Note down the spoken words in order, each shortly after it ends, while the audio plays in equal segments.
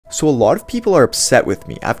So a lot of people are upset with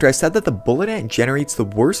me after I said that the bullet ant generates the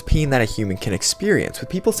worst pain that a human can experience, with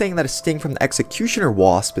people saying that a sting from the Executioner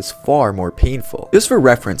Wasp is far more painful. Just for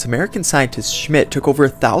reference, American scientist Schmidt took over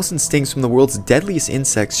 1,000 stings from the world's deadliest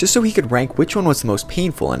insects just so he could rank which one was the most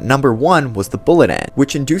painful, and number 1 was the bullet ant,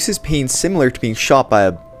 which induces pain similar to being shot by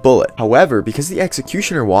a bullet. However, because the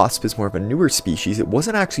Executioner Wasp is more of a newer species, it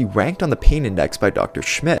wasn't actually ranked on the pain index by Dr.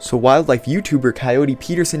 Schmidt. So wildlife YouTuber Coyote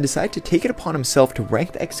Peterson decided to take it upon himself to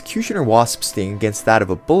rank the Executioner Wasp sting against that of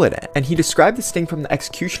a bullet ant. And he described the sting from the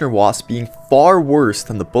Executioner Wasp being far worse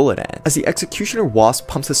than the bullet ant, as the Executioner Wasp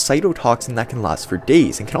pumps a cytotoxin that can last for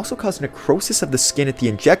days and can also cause necrosis of the skin at the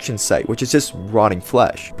injection site, which is just rotting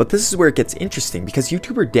flesh. But this is where it gets interesting, because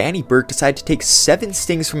YouTuber Danny Berk decided to take 7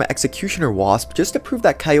 stings from an Executioner Wasp just to prove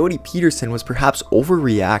that Coyote Peterson was perhaps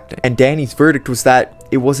overreacting, and Danny's verdict was that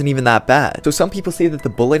it wasn't even that bad. So some people say that the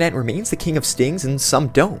bullet ant remains the king of stings and some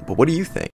don't, but what do you think?